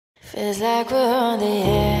Feels like we're on the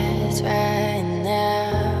edge right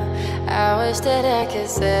now. I wish that I could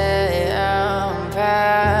say I'm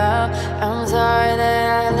proud. I'm sorry that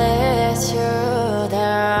I let you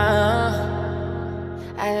down.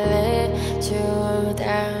 I let you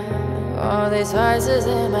down. All these voices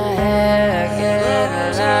in my head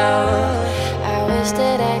get loud. I wish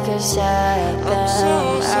that I could shut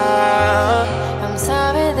them out. I'm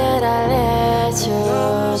sorry that I let you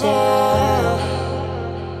down.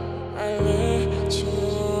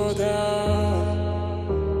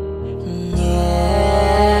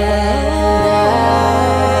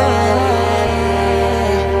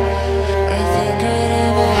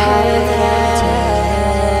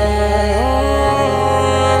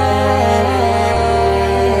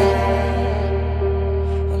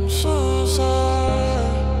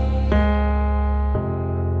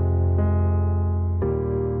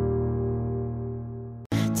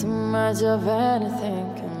 Too much of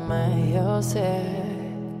anything can make you sick.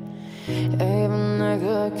 Even the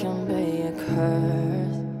good can be a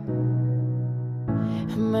curse.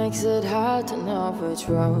 It makes it hard to know which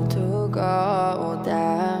road to go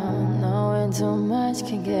down. Knowing too much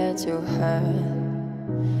can get you hurt.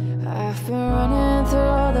 I've been running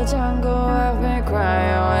through the jungle, I've been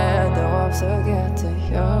crying with the wolves to get to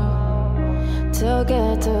you, to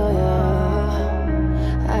get to you.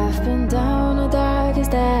 I've been down the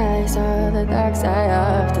darkest days, saw the dark side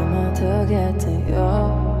of the moon to get to you,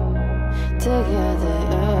 to get to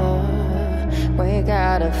you. We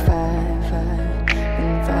gotta fight, fight,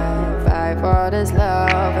 and fight, fight for this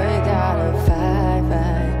love. We gotta fight,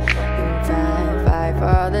 fight, and fight, fight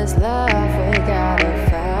for this love. We gotta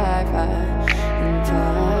fight, fight, and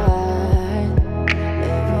fight.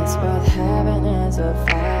 If it's worth having, it's worth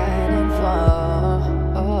fighting for.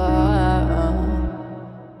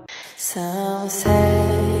 Some say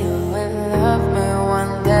you will love me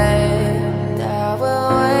one day, and I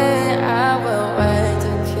will wait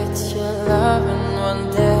to get your loving one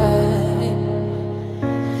day.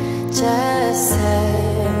 Just say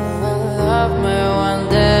you will love me one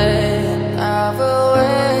day, and I will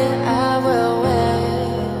wait, and I will wait.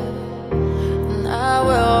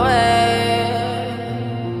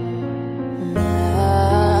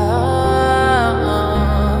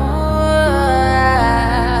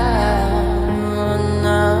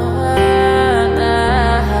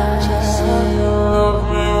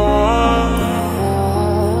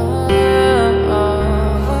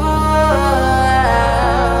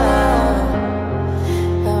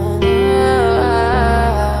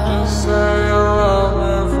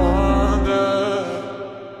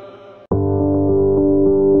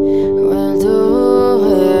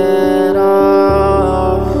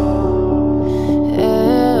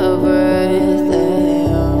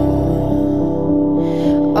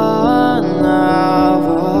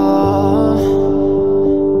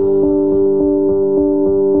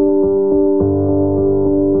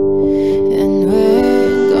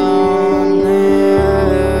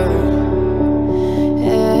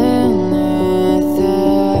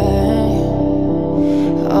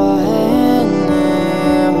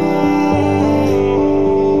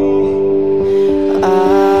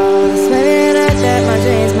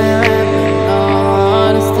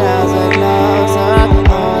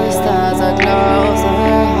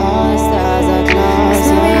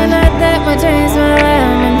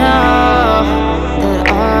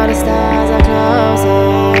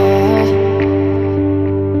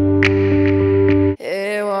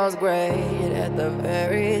 At the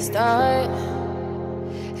very start,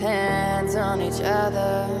 hands on each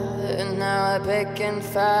other, and now we're picking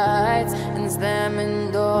fights and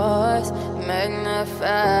slamming doors,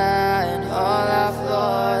 magnifying all our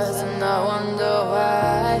flaws. And I wonder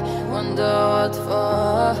what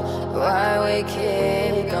for, why we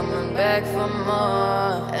keep coming back for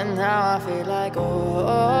more. And now I feel like,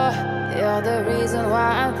 oh, you're the reason why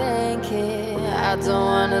I'm thinking I don't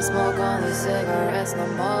wanna smoke only cigarettes no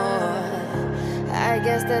more. I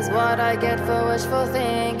guess that's what I get for wishful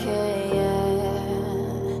thinking, yeah.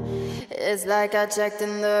 It's like I checked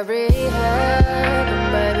in the rehab,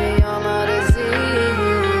 and baby, you're my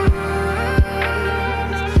disease.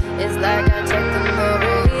 It's like I checked in the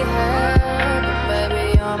rehab, and baby,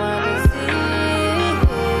 you're my disease.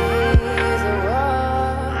 Oh,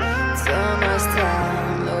 so much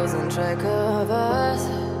time losing track of us.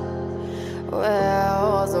 Well,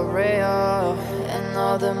 was it real? And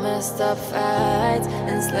all the messed up fights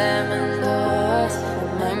and slamming doors,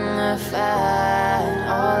 magnifying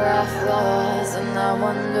all our flaws. And I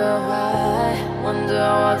wonder why, wonder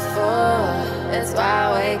what for. It's why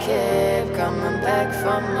we keep coming back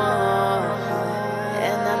for more.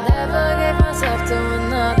 And I never gave myself to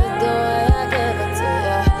another day.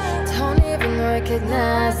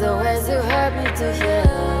 recognize the ways you hurt me to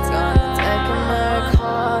heal. It's gonna take a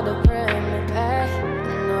miracle to bring me back.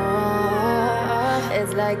 No,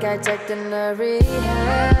 it's like I checked in the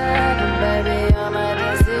rehab, and baby, all my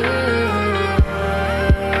disease.